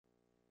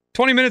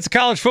20 minutes of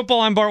college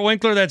football. I'm Bart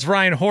Winkler. That's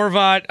Ryan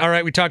Horvat. All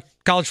right, we talked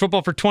college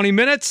football for 20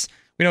 minutes.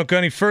 We don't go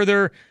any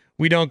further.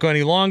 We don't go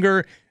any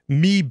longer.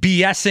 Me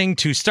BSing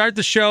to start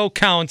the show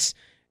counts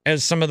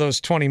as some of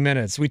those 20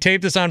 minutes. We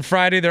taped this on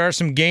Friday. There are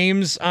some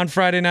games on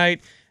Friday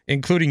night,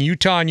 including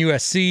Utah and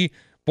USC,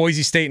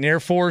 Boise State and Air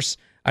Force.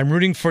 I'm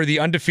rooting for the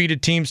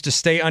undefeated teams to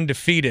stay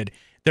undefeated.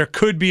 There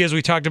could be, as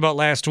we talked about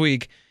last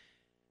week,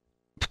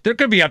 there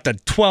could be up to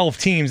 12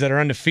 teams that are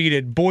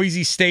undefeated.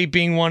 Boise State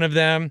being one of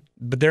them,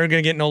 but they're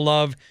going to get no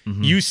love.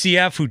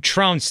 UCF, who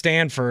trounced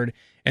Stanford,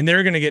 and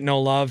they're going to get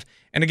no love.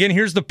 And again,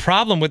 here's the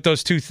problem with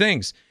those two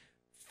things.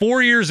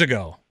 4 years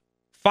ago,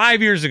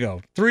 5 years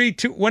ago, 3,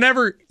 2,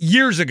 whenever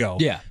years ago,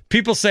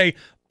 people say,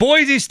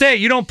 Boise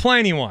State, you don't play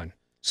anyone.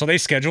 So they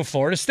schedule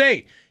Florida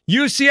State.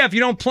 UCF, you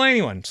don't play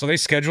anyone. So they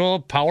schedule a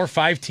Power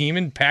 5 team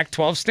in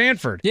Pac-12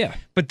 Stanford. Yeah.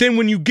 But then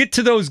when you get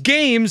to those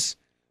games,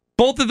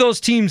 both of those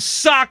teams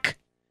suck.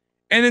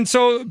 And then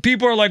so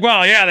people are like,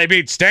 well, yeah, they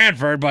beat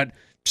Stanford, but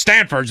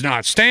Stanford's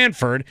not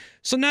Stanford.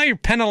 So now you're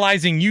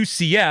penalizing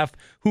UCF,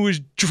 who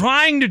is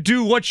trying to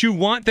do what you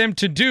want them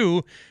to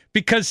do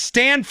because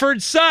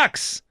Stanford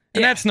sucks.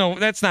 And that's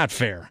not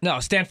fair. No,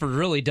 Stanford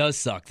really does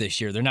suck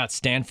this year. They're not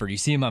Stanford. You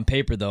see them on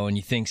paper, though, and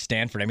you think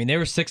Stanford. I mean, they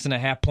were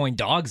 6.5-point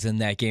dogs in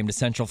that game to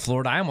Central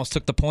Florida. I almost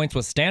took the points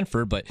with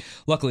Stanford, but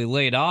luckily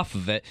laid off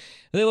of it.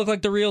 They look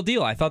like the real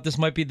deal. I thought this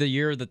might be the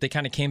year that they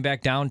kind of came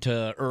back down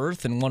to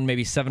earth and won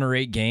maybe 7 or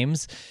 8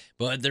 games,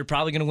 but they're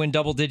probably going to win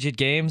double-digit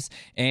games,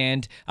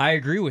 and I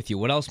agree with you.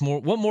 What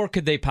more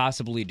could they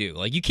possibly do?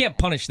 Like, you can't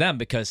punish them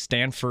because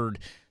Stanford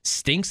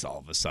stinks all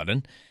of a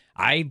sudden.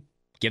 I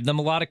give them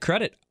a lot of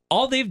credit.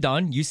 All they've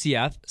done,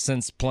 UCF,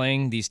 since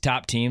playing these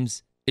top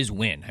teams, is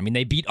win. I mean,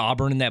 they beat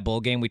Auburn in that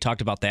bowl game. We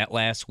talked about that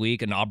last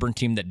week, an Auburn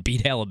team that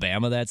beat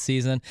Alabama that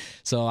season.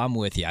 So I'm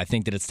with you. I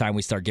think that it's time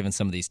we start giving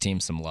some of these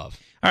teams some love.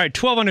 All right,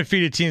 12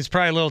 undefeated teams,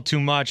 probably a little too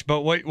much,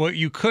 but what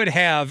you could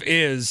have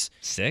is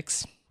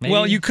 6, maybe?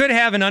 Well, you could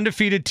have an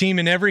undefeated team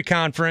in every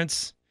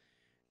conference.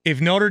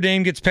 If Notre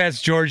Dame gets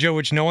past Georgia,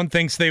 which no one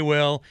thinks they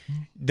will,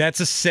 that's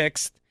a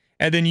 6th.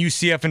 And then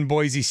UCF and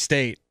Boise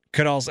State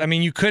could also. I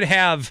mean, you could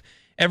have.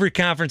 Every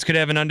conference could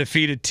have an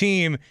undefeated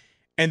team,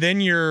 and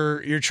then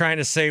you're trying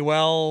to say,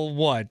 well,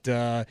 what?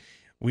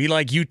 We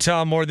like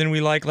Utah more than we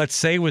like, let's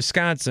say,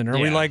 Wisconsin, or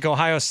we like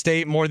Ohio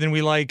State more than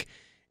we like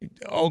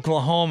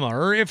Oklahoma,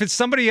 or if it's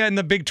somebody in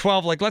the Big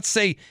 12, like let's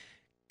say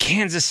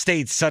Kansas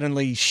State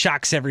suddenly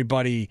shocks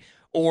everybody,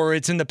 or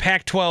it's in the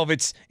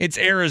Pac-12, it's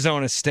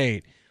Arizona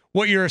State.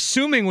 What you're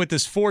assuming with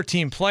this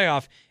 4-team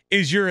playoff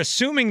is you're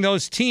assuming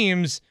those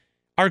teams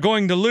are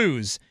going to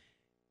lose.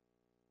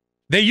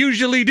 They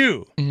usually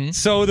do.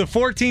 So the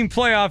 4-team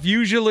playoff,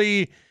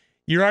 usually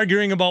you're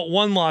arguing about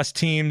one-loss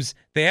teams.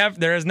 There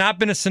has not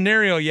been a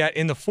scenario yet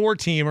in the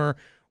 4-teamer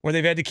where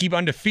they've had to keep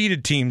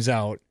undefeated teams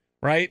out,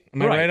 right?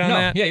 Am I right on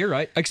that? Yeah, you're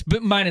right.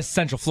 Minus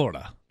Central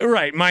Florida.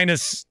 Right,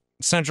 minus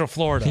Central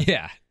Florida.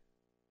 Yeah.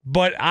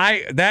 But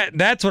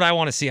that's what I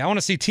want to see. I want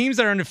to see teams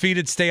that are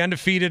undefeated stay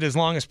undefeated as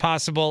long as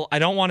possible. I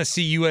don't want to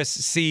see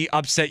USC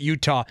upset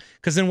Utah,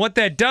 because then what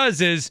that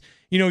does is,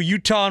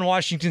 Utah and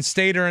Washington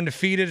State are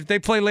undefeated. If they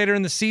play later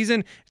in the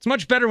season, it's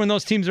much better when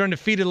those teams are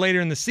undefeated later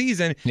in the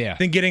season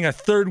than getting a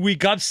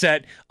third-week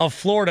upset of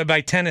Florida by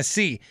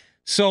Tennessee.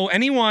 So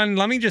anyone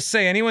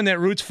that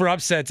roots for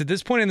upsets at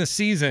this point in the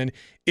season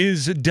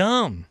is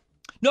dumb.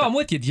 No, I'm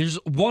with you. There's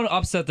one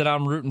upset that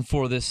I'm rooting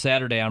for this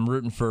Saturday. I'm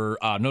rooting for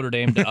Notre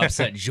Dame to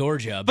upset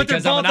Georgia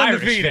because I'm an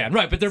Irish fan.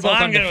 Right, but they're both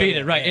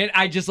undefeated. Right. And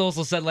I just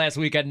also said last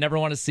week I'd never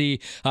want to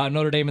see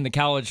Notre Dame in the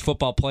college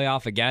football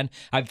playoff again.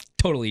 I've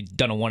totally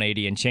done a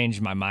 180 and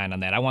changed my mind on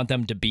that. I want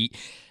them to beat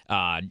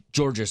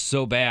Georgia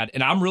so bad.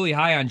 And I'm really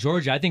high on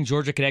Georgia. I think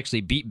Georgia could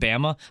actually beat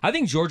Bama. I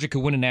think Georgia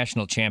could win a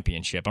national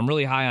championship. I'm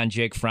really high on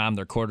Jake Fromm,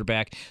 their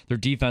quarterback. Their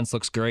defense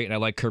looks great, and I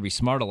like Kirby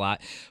Smart a lot.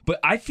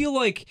 But I feel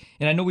like,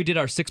 and I know we did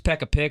our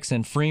 6-pack of picks,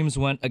 and Freems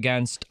went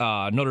against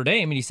Notre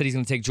Dame, and he said he's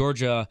going to take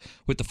Georgia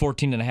with the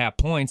 14.5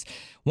 points.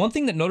 One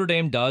thing that Notre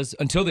Dame does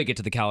until they get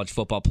to the college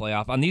football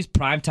playoff, on these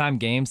primetime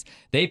games,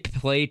 they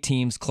play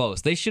teams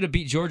close. They should have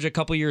beat Georgia a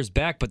couple years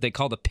back, but they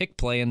called a pick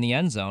play in the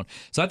end zone.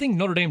 So I think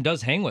Notre Dame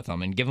does hang with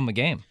them and give them a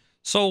game.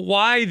 So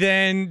why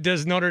then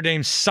does Notre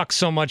Dame suck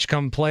so much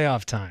come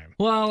playoff time?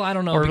 Well, I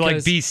don't know. Or like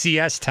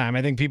BCS time.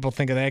 I think people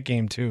think of that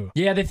game too.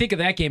 Yeah, they think of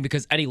that game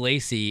because Eddie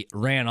Lacy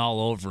ran all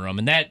over them.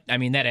 And that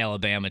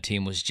Alabama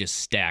team was just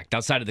stacked.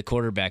 Outside of the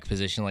quarterback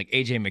position, like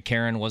A.J.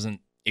 McCarron wasn't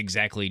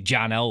exactly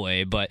John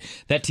Elway, but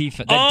that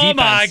defense. Oh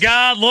my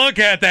God! Look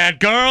at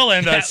that girl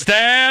in the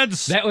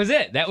stands. That was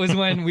it. That was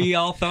when we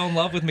all fell in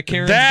love with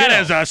McCarron's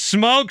That is a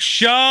smoke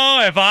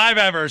show if I've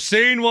ever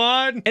seen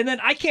one. And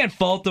then I can't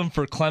fault them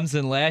for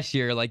Clemson last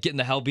year, like getting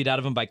the hell beat out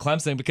of them by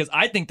Clemson, because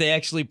I think they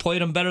actually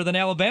played them better than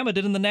Alabama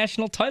did in the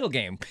national title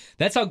game.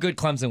 That's how good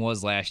Clemson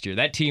was last year.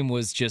 That team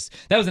was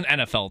that was an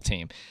NFL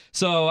team.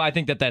 So I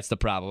think that's the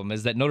problem,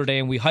 is that Notre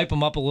Dame, we hype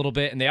them up a little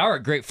bit, and they are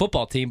a great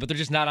football team, but they're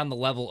just not on the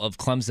level of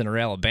Clemson or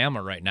Alabama.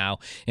 Alabama right now,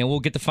 and we'll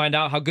get to find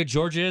out how good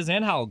Georgia is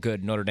and how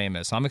good Notre Dame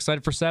is. So I'm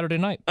excited for Saturday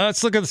night.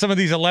 Let's look at some of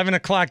these 11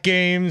 o'clock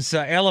games.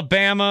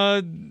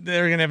 Alabama,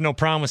 they're going to have no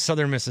problem with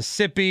Southern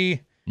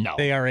Mississippi. No.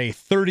 They are a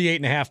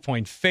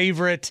 38.5-point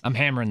favorite. I'm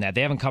hammering that.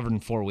 They haven't covered in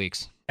 4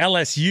 weeks.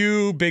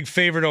 LSU, big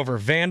favorite over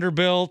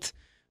Vanderbilt.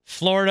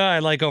 Florida, I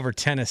like over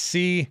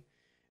Tennessee.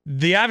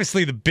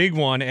 Obviously the big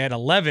one at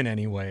 11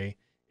 anyway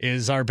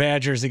is our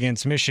Badgers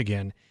against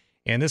Michigan.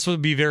 And this will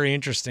be very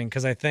interesting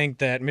because I think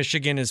that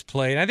Michigan has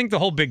played, I think the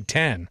whole Big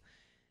Ten,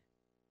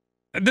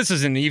 this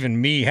isn't even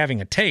me having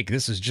a take.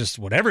 This is just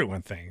what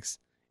everyone thinks.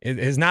 It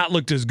has not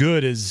looked as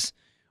good as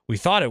we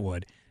thought it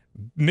would.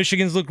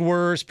 Michigan's looked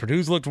worse.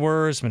 Purdue's looked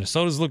worse.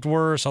 Minnesota's looked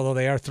worse, although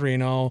they are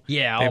 3-0.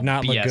 Yeah, they have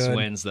not looked good.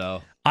 wins,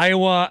 though.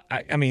 Iowa,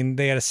 I mean,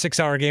 they had a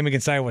 6-hour game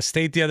against Iowa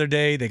State the other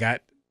day. They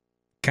got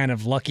kind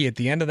of lucky at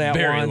the end of that one.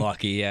 Very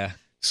lucky, yeah.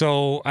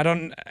 So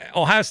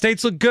Ohio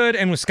State's look good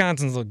and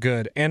Wisconsin's look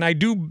good. And I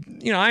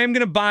am going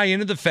to buy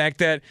into the fact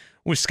that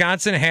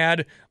Wisconsin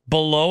had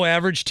below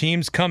average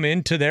teams come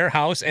into their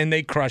house and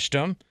they crushed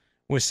them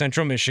with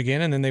Central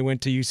Michigan. And then they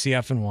went to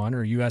UCF and won,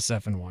 or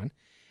USF and won.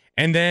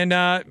 And then,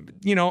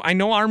 I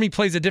know Army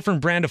plays a different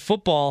brand of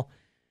football,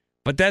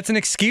 but that's an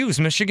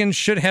excuse. Michigan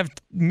should have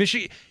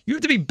you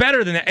have to be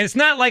better than that. And it's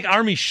not like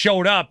Army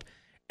showed up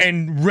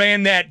and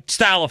ran that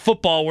style of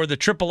football where the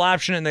triple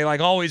option and they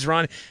always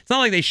run. It's not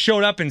like they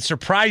showed up and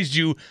surprised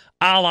you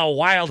a la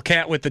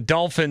Wildcat with the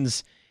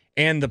Dolphins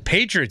and the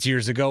Patriots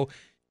years ago.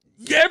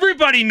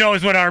 Everybody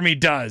knows what Army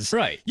does.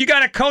 Right. You got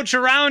to coach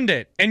around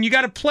it and you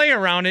got to play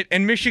around it,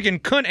 and Michigan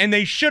couldn't, and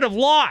they should have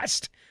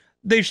lost.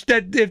 If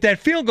that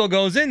field goal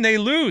goes in, they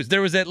lose.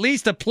 There was at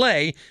least a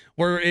play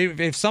where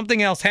if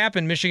something else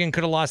happened, Michigan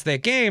could have lost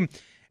that game.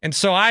 And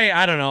so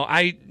I don't know.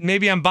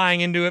 Maybe I'm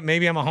buying into it.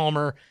 Maybe I'm a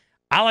homer.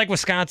 I like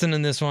Wisconsin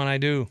in this one. I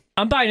do.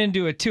 I'm buying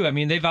into it too. I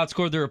mean, they've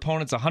outscored their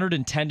opponents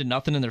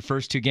 110-0 in their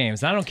first 2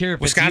 games. I don't care if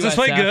Wisconsin's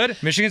played good,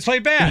 Michigan's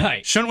played bad.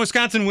 Right. Shouldn't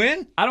Wisconsin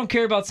win? I don't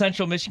care about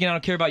Central Michigan. I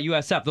don't care about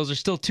USF. Those are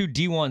still 2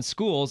 D1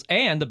 schools,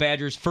 and the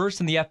Badgers first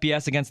in the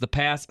FBS against the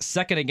pass,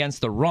 second against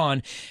the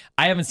run.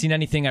 I haven't seen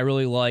anything I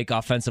really like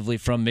offensively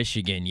from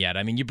Michigan yet.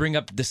 I mean, you bring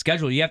up the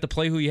schedule. You have to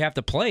play who you have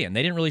to play, and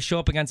they didn't really show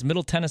up against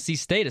Middle Tennessee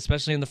State,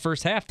 especially in the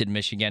first half, did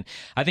Michigan.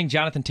 I think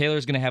Jonathan Taylor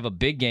is going to have a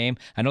big game.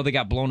 I know they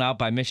got blown out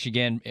by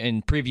Michigan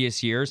in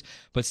previous years,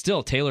 but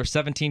still, Taylor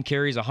 17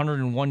 carries,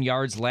 101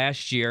 yards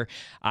last year.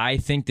 I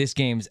think this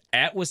game's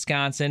at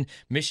Wisconsin.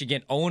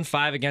 Michigan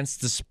 0-5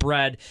 against the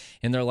spread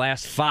in their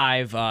last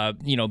 5,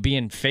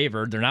 being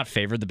favored. They're not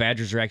favored. The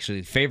Badgers are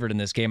actually favored in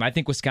this game. I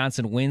think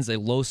Wisconsin wins a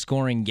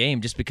low-scoring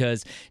game just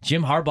because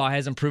Jim Harbaugh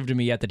hasn't proved to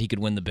me yet that he could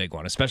win the big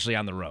one, especially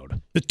on the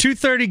road. The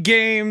 2:30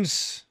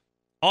 games,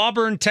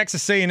 Auburn,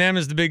 Texas A&M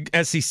is the big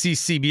SEC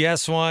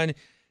CBS one.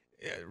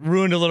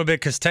 Ruined a little bit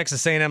because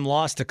Texas A&M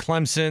lost to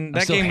Clemson.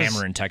 I'm still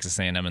hammering Texas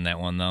A&M in that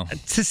one, though.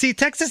 To see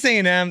Texas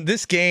A&M,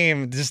 this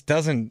game just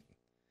doesn't.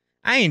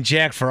 I ain't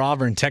jack for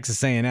Auburn,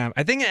 Texas A&M.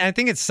 I think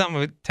it's something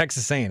with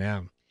Texas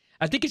A&M.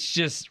 I think it's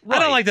just right.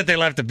 I don't like that they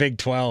left the Big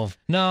 12.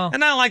 No,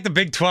 and I don't like the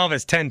Big 12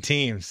 as 10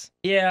 teams.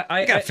 Yeah,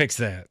 I gotta fix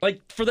that.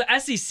 Like for the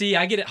SEC,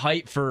 I get it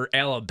hyped for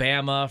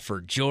Alabama, for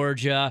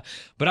Georgia,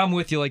 but I'm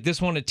with you. Like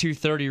this one at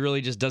 2:30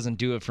 really just doesn't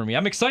do it for me.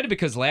 I'm excited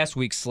because last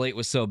week's slate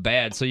was so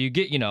bad. So you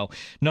get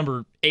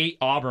number 8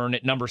 Auburn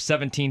at number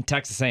 17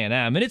 Texas A&M,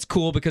 and it's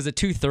cool because at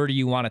 2:30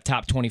 you want a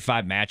top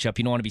 25 matchup.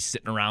 You don't want to be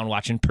sitting around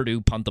watching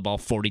Purdue punt the ball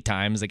 40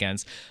 times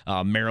against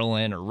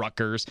Maryland or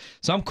Rutgers.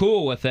 So I'm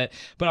cool with it,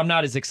 but I'm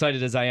not as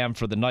excited as I am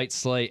for the night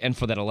slate and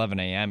for that 11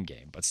 a.m.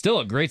 game. But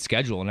still a great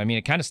schedule, and I mean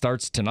it kind of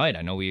starts tonight.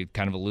 I know we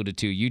kind of alluded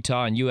to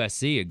Utah and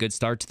USC, a good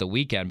start to the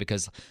weekend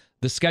because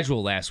the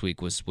schedule last week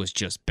was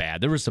just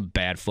bad. There were some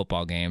bad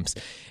football games.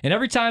 And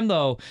every time,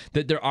 though,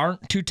 that there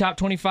aren't 2 top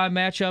 25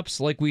 matchups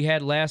like we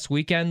had last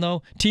weekend,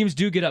 though, teams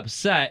do get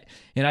upset,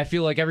 and I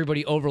feel like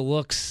everybody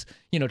overlooks,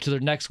 to their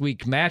next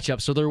week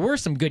matchup. So there were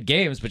some good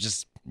games, but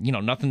just,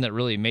 nothing that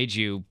really made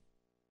you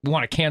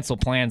want to cancel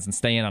plans and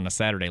stay in on a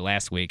Saturday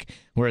last week.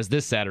 Whereas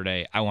this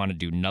Saturday, I want to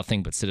do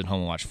nothing but sit at home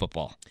and watch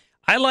football.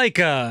 I like,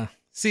 and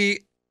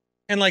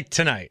like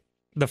tonight,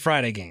 the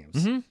Friday games.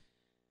 Mm-hmm.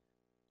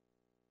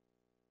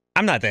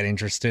 I'm not that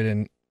interested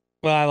in.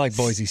 Well, I like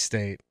Boise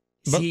State.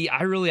 But,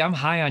 I'm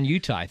high on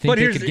Utah. I think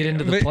they could get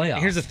into the playoffs.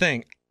 Here's the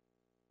thing.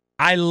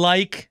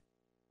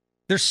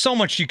 There's so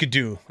much you could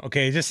do,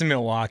 okay, just in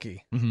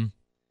Milwaukee. Mm-hmm.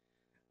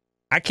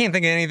 I can't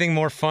think of anything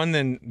more fun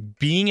than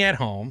being at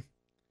home,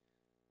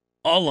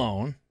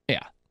 alone.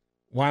 Yeah.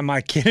 While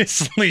my kid is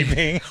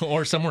sleeping.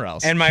 Or somewhere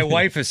else. And my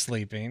wife is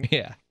sleeping.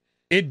 Yeah.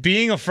 It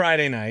being a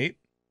Friday night,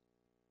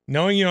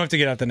 knowing you don't have to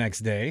get out the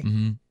next day,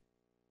 mm-hmm.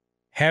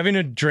 having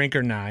a drink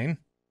or 9,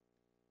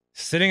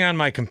 sitting on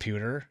my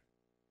computer,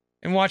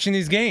 and watching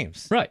these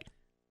games. Right.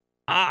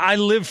 I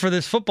live for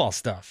this football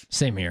stuff.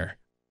 Same here.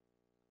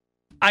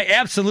 I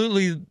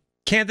absolutely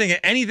can't think of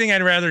anything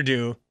I'd rather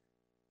do.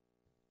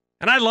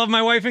 And I love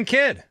my wife and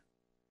kid.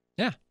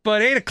 Yeah.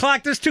 But 8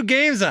 o'clock, there's 2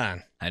 games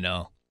on. I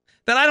know.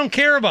 That I don't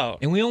care about.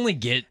 And we only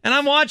get... And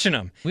I'm watching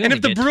them. And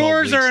if the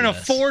Brewers are in a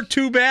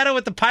 4-2 battle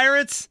with the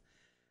Pirates,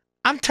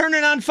 I'm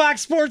turning on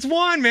Fox Sports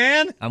 1,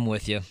 man. I'm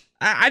with you.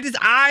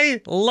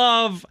 I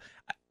love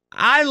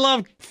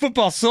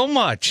football so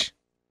much.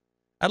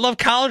 I love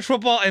college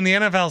football and the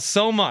NFL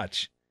so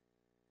much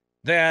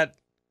that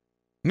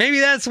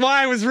maybe that's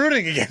why I was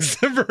rooting against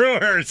the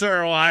Brewers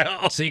for a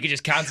while. So you could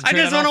just concentrate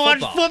I just want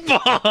to watch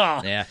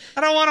football. Yeah.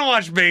 I don't want to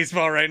watch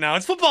baseball right now.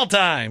 It's football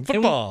time.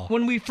 Football. And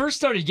when we first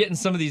started getting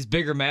some of these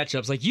bigger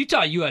matchups, like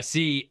Utah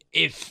USC,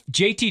 if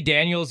JT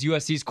Daniels,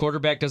 USC's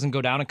quarterback, doesn't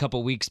go down a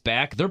couple weeks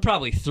back, they're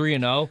probably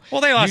 3-0.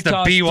 Well, they lost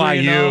Utah's to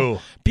BYU.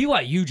 3-0.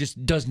 BYU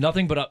just does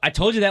nothing but I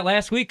told you that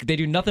last week. They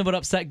do nothing but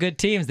upset good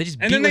teams. They just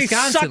beat Wisconsin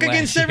last year. And then they suck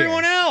against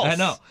everyone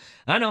else.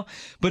 I know.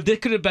 But there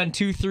could have been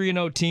 2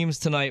 3-0 teams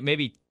tonight,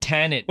 maybe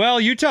 10.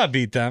 Well, Utah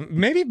beat them.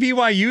 Maybe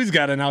BYU's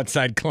got an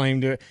outside claim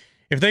to it.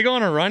 If they go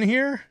on a run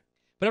here.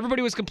 But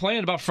everybody was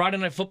complaining about Friday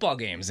night football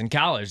games in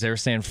college. They were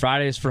saying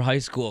Fridays for high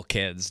school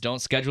kids. Don't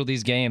schedule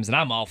these games, and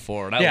I'm all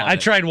for it. I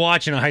tried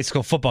watching a high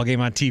school football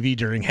game on TV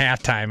during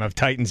halftime of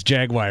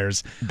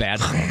Titans-Jaguars. Bad.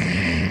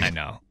 I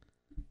know.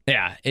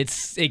 Yeah,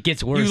 it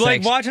gets worse. You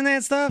like watching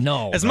that stuff?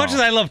 No. As much as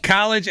I love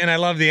college and I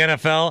love the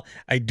NFL,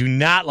 I do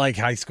not like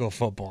high school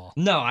football.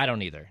 No, I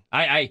don't either.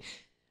 I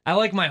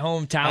like my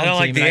hometown. I don't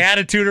like the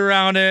attitude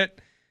around it.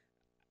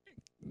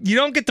 You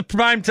don't get the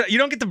prime time. You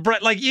don't get the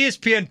like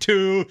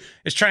ESPN2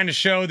 is trying to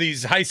show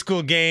these high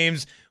school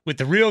games with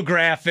the real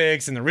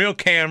graphics and the real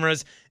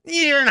cameras.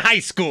 You're in high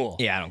school.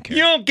 Yeah, I don't care.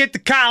 You don't get to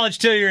college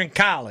till you're in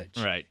college.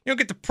 Right. You don't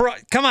get the pro.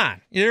 Come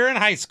on, you're in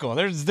high school.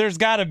 There's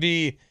got to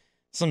be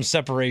some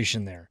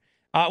separation there.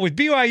 With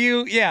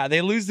BYU, yeah,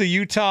 they lose to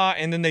Utah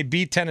and then they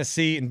beat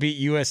Tennessee and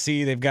beat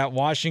USC. They've got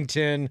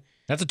Washington.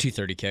 That's a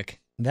 2:30 kick.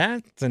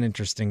 That's an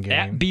interesting game.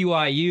 At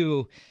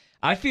BYU,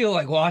 I feel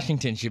like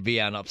Washington should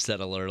be on upset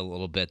alert a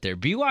little bit there.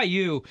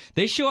 BYU,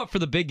 they show up for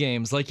the big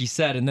games, like you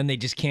said, and then they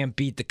just can't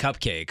beat the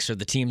cupcakes or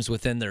the teams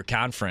within their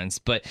conference.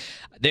 But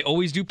they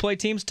always do play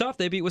teams tough.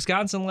 They beat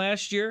Wisconsin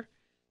last year,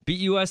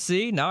 beat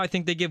USC. Now I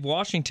think they give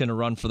Washington a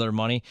run for their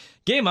money.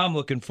 Game I'm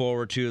looking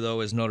forward to,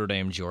 though, is Notre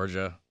Dame,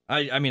 Georgia.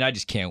 I mean, I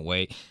just can't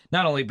wait.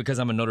 Not only because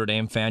I'm a Notre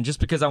Dame fan,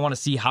 just because I want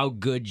to see how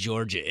good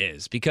Georgia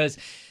is. Because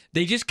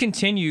they just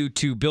continue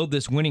to build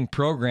this winning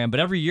program, but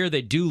every year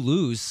they do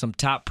lose some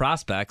top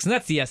prospects, and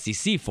that's the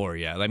SEC for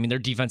you. I mean, their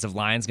defensive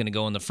line's going to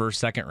go in the first,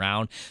 second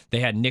round.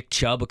 They had Nick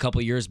Chubb a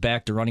couple years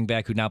back, the running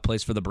back who now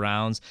plays for the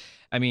Browns.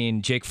 I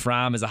mean, Jake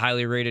Fromm is a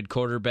highly rated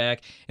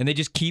quarterback, and they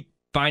just keep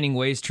finding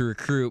ways to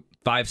recruit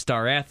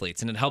five-star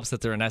athletes, and it helps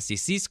that they're an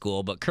SEC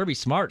school, but Kirby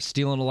Smart's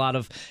stealing a lot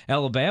of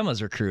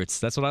Alabama's recruits.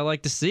 That's what I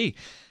like to see.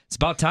 It's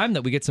about time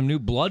that we get some new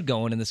blood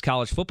going in this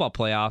college football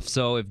playoff.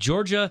 So if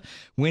Georgia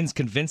wins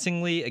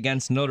convincingly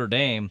against Notre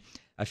Dame,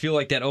 I feel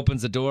like that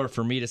opens the door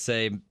for me to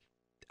say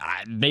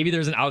maybe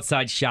there's an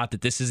outside shot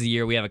that this is the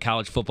year we have a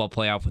college football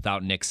playoff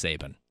without Nick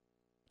Saban.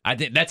 I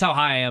think that's how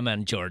high I am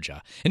on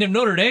Georgia. And if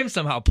Notre Dame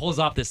somehow pulls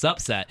off this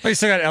upset, well, you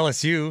still got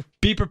LSU.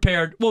 Be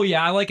prepared. Well,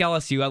 yeah, I like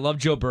LSU. I love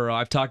Joe Burrow.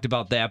 I've talked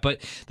about that.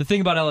 But the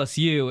thing about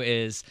LSU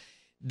is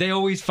they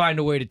always find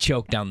a way to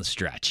choke down the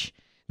stretch.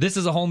 This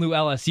is a whole new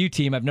LSU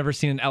team. I've never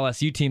seen an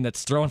LSU team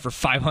that's throwing for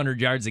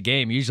 500 yards a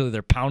game. Usually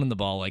they're pounding the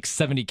ball like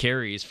 70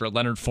 carries for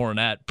Leonard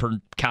Fournette per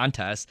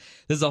contest.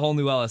 This is a whole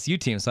new LSU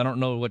team, so I don't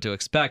know what to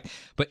expect.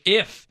 But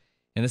if,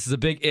 and this is a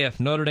big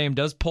if, Notre Dame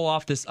does pull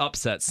off this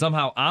upset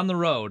somehow on the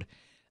road,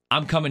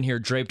 I'm coming here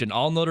draped in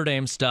all Notre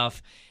Dame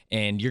stuff,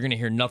 and you're going to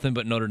hear nothing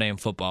but Notre Dame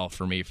football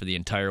for me for the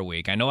entire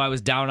week. I know I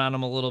was down on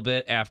them a little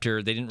bit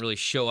after they didn't really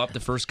show up the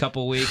first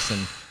couple weeks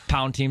and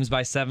pound teams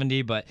by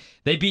 70, but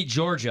they beat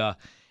Georgia,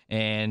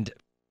 and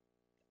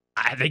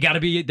they got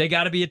to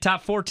be a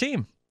top 4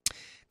 team.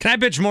 Can I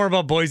bitch more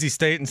about Boise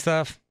State and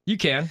stuff? You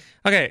can.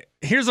 Okay,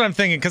 here's what I'm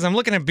thinking, because I'm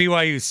looking at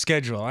BYU's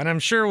schedule, and I'm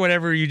sure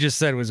whatever you just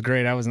said was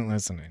great. I wasn't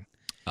listening.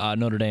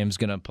 Notre Dame's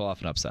going to pull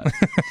off an upset.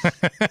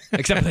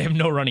 Except they have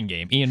no running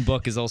game. Ian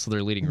Book is also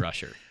their leading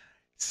rusher.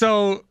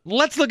 So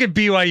let's look at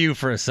BYU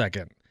for a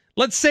second.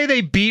 Let's say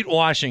they beat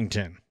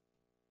Washington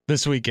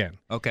this weekend.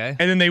 Okay.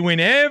 And then they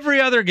win every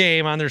other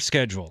game on their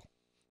schedule.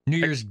 New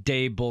Year's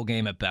Day bowl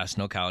game at best.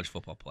 No college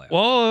football playoff.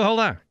 Well,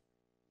 hold on.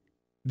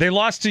 They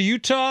lost to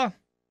Utah,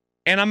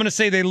 and I'm going to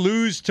say they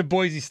lose to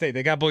Boise State.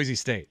 They got Boise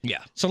State.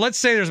 Yeah. So let's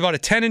say there's about a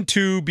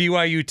 10-2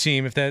 BYU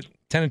team, if that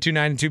 10-2,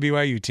 9-2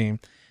 BYU team.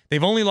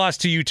 They've only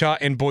lost to Utah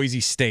and Boise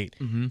State.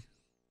 Mm-hmm.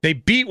 They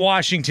beat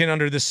Washington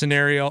under this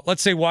scenario.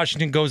 Let's say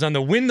Washington goes on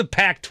to win the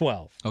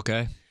Pac-12.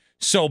 Okay.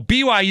 So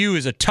BYU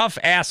is a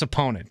tough-ass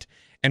opponent,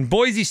 and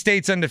Boise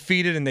State's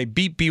undefeated, and they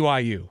beat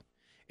BYU.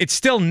 It's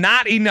still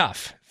not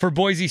enough for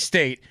Boise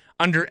State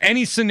under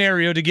any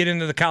scenario to get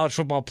into the college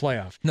football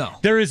playoff. No.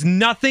 There is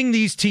nothing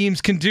these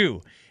teams can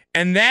do,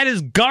 and that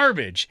is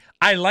garbage.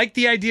 I like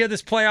the idea of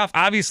this playoff.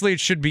 Obviously, it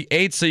should be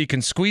 8 so you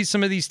can squeeze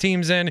some of these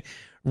teams in.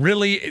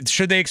 Really,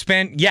 should they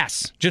expand?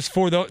 Yes, just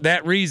for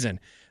that reason.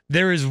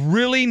 There is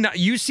really not,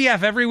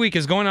 UCF every week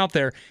is going out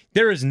there.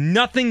 There is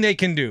nothing they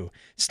can do.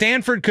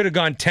 Stanford could have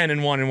gone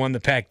 10-1 and won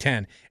the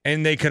Pac-10,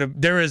 and they could have.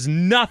 There is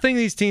nothing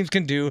these teams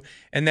can do,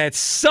 and that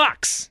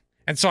sucks.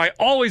 And so I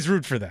always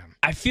root for them.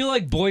 I feel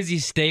like Boise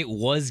State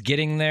was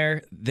getting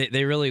there.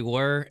 They really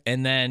were.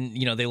 And then,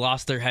 they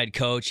lost their head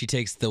coach. He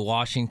takes the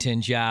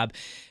Washington job.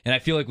 And I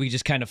feel like we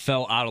just kind of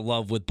fell out of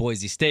love with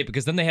Boise State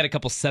because then they had a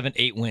couple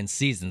 7-8 win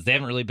seasons. They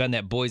haven't really been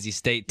that Boise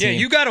State team. Yeah,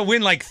 you got to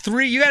win like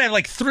 3. You got to have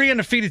like 3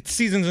 undefeated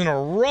seasons in a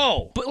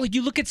row. But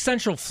you look at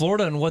Central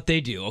Florida and what they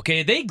do,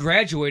 okay? They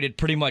graduated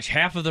pretty much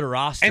half of their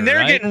roster. And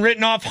they're getting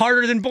written off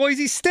harder than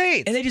Boise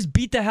State. And they just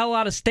beat the hell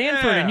out of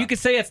Stanford. Yeah. And you could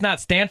say it's not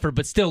Stanford,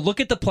 but still, look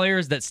at the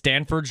players that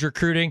Stanford's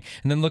recruiting,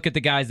 and then look at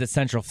the guys that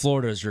Central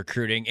Florida is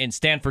recruiting, and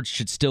Stanford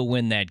should still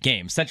win that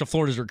game. Central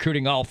Florida's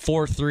recruiting all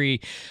 4.3,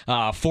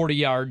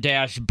 40-yard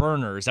dash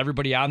burners.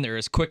 Everybody on there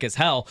is quick as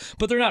hell,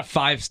 but they're not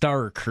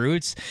 5-star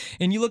recruits.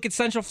 And you look at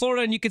Central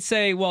Florida, and you could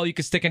say, well, you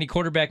could stick any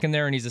quarterback in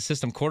there, and he's a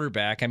system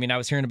quarterback. I mean, I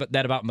was hearing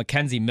about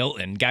Mackenzie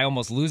Milton. Guy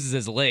almost loses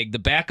his leg. The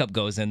backup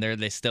goes in there.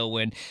 They still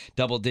win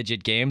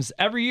double-digit games.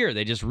 Every year,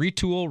 they just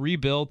retool,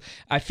 rebuild.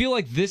 I feel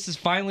like this is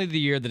finally the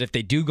year that if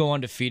they do go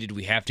undefeated,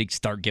 we have to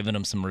start giving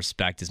them some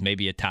respect as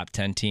maybe a top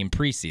 10 team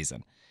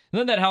preseason. And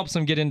then that helps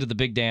them get into the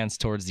big dance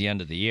towards the end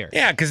of the year.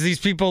 Yeah, because these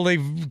people, they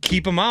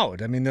keep them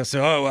out. I mean, they'll say,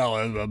 oh,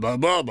 well, blah, blah,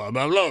 blah, blah,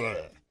 blah, blah.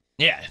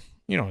 Yeah.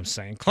 You know what I'm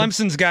saying.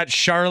 Clemson's got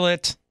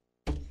Charlotte.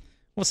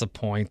 What's the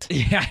point?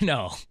 Yeah,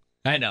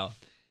 I know.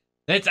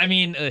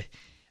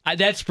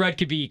 That spread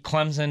could be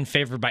Clemson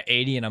favored by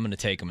 80, and I'm going to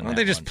take them in that. Why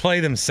don't they just play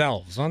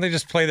themselves? Why don't they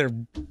just play their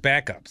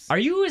backups? Are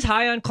you as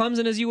high on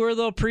Clemson as you were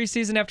though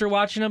preseason after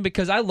watching them?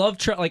 Because I love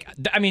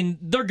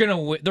they're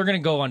gonna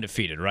go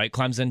undefeated, right?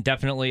 Clemson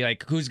definitely.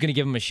 Like, who's gonna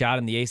give them a shot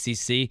in the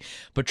ACC?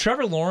 But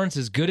Trevor Lawrence,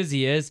 as good as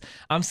he is,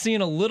 I'm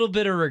seeing a little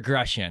bit of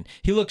regression.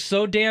 He looked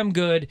so damn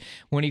good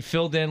when he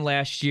filled in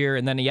last year,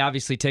 and then he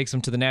obviously takes them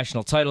to the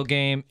national title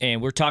game.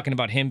 And we're talking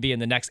about him being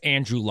the next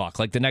Andrew Luck,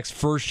 like the next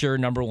for sure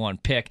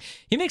 #1 pick.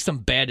 He makes some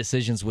bad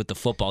decisions with the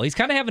football. He's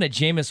kind of having a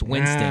Jameis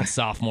Winston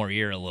sophomore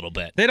year a little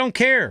bit. They don't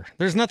care.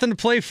 There's nothing to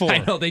play for. I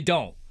know they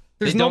don't.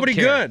 There's nobody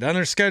good on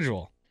their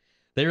schedule.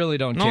 They really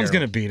don't care. No one's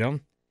going to beat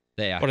them.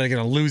 They are. What, are they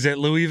going to lose at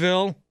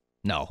Louisville?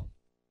 No.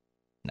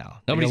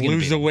 Nobody's going to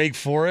lose to Wake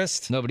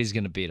Forest? Nobody's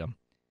going to beat them.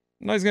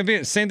 Nobody's going to beat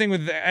them. Same thing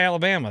with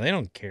Alabama. They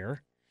don't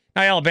care.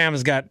 Now,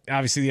 Alabama's got,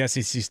 obviously, the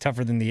SEC's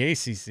tougher than the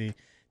ACC.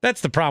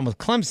 That's the problem with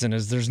Clemson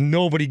is there's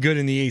nobody good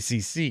in the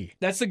ACC.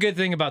 That's the good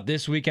thing about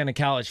this weekend of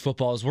college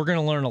football is we're going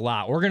to learn a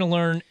lot. We're going to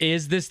learn,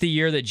 is this the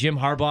year that Jim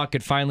Harbaugh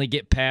could finally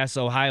get past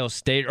Ohio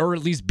State or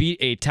at least beat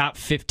a top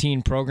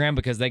 15 program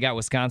because they got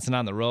Wisconsin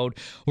on the road?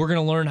 We're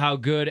going to learn how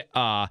good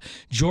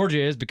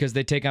Georgia is because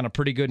they take on a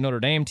pretty good Notre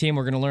Dame team.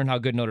 We're going to learn how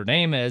good Notre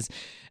Dame is.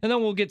 And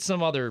then we'll get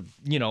some other,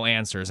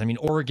 answers. I mean,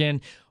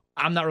 Oregon,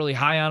 I'm not really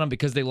high on them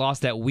because they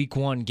lost that week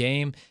 1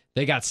 game.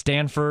 They got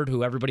Stanford,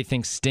 who everybody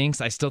thinks stinks.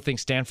 I still think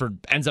Stanford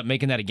ends up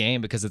making that a game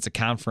because it's a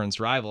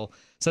conference rival.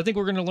 So I think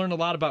we're going to learn a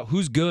lot about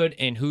who's good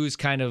and who's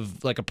kind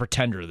of like a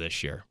pretender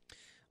this year.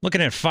 Looking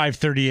at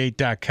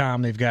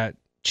 538.com, they've got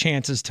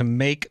chances to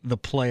make the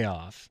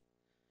playoff.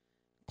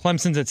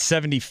 Clemson's at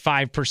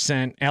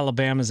 75%.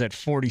 Alabama's at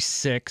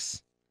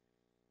 46%.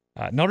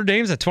 Notre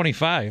Dame's at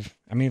 25%.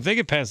 I mean, if they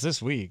get past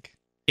this week.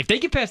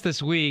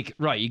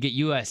 Right, you get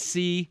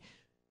USC,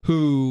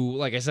 who,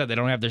 like I said, they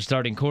don't have their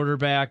starting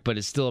quarterback, but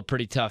it's still a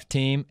pretty tough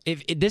team.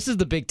 If this is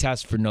the big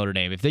test for Notre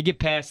Dame. If they get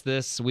past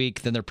this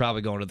week, then they're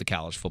probably going to the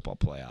college football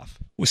playoff.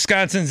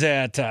 Wisconsin's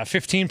at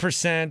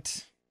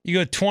 15%. You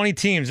go 20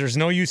 teams. There's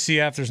no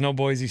UCF. There's no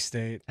Boise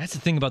State. That's the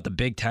thing about the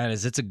Big Ten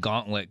is it's a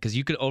gauntlet because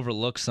you could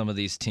overlook some of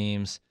these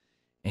teams,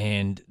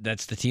 and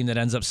that's the team that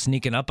ends up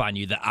sneaking up on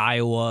you. The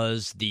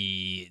Iowas,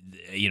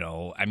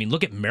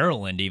 look at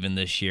Maryland even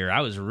this year.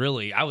 I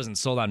wasn't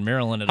sold on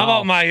Maryland at all. How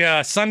about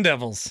my Sun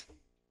Devils?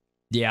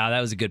 Yeah,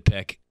 that was a good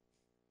pick.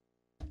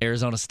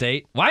 Arizona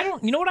State.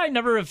 You know what I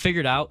never have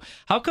figured out?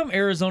 How come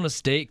Arizona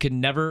State could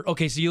never...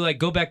 Okay, so you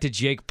go back to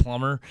Jake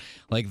Plummer,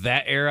 like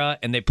that era,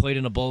 and they played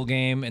in a bowl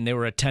game, and they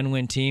were a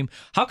 10-win team.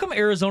 How come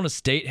Arizona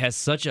State has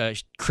such a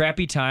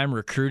crappy time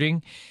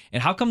recruiting,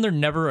 and how come they're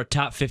never a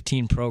top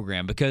 15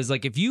 program? Because,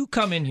 if you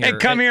come in here...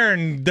 here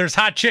and there's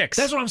hot chicks.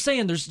 That's what I'm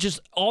saying. There's just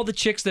all the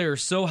chicks there are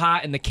so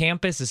hot, and the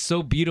campus is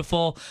so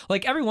beautiful.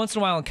 Every once in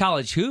a while in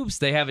college hoops,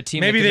 they have a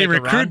team Maybe they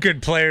recruit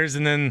good players,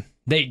 and then...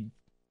 They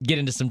get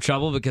into some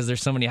trouble because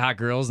there's so many hot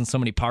girls and so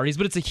many parties,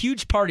 but it's a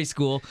huge party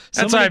school.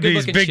 That's why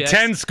these Big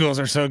Ten schools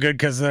are so good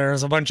because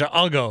there's a bunch of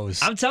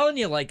uggos. I'm telling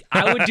you,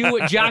 I would do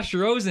what Josh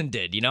Rosen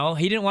did. He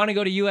didn't want to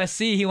go to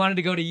USC. He wanted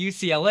to go to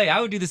UCLA.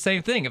 I would do the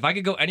same thing. If I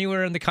could go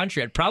anywhere in the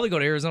country, I'd probably go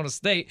to Arizona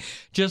State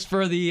just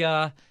for the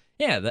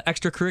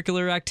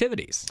extracurricular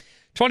activities.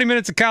 20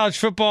 minutes of college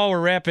football. We're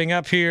wrapping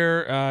up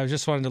here.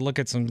 Just wanted to look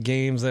at some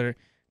games that are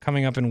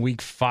coming up in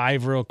week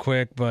 5 real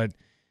quick, but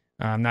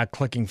I'm not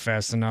clicking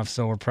fast enough,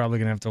 so we're probably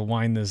going to have to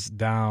wind this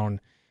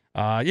down.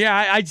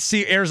 I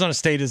see Arizona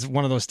State as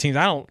one of those teams.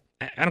 I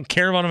don't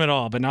care about them at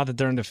all, but now that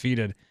they're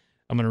undefeated,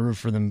 I'm going to root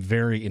for them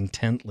very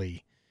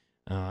intently.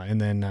 And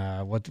then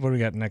what do we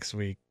got next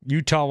week?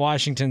 Utah,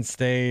 Washington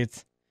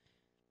State.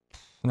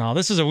 No,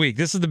 this is a week.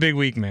 This is the big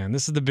week, man.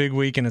 This is the big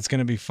week, and it's going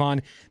to be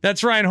fun.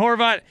 That's Ryan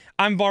Horvat.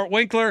 I'm Bart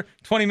Winkler.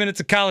 20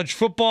 minutes of college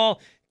football.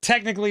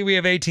 Technically, we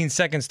have 18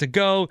 seconds to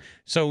go,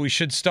 so we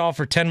should stall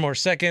for 10 more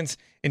seconds.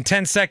 In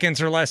 10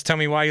 seconds or less, tell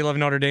me why you love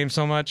Notre Dame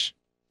so much.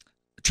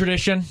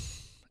 Tradition,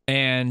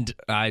 and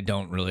I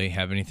don't really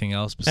have anything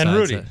else besides and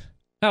Rudy. It.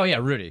 Oh, yeah,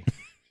 Rudy.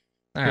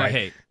 All right. I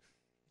hate.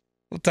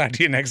 We'll talk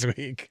to you next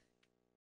week.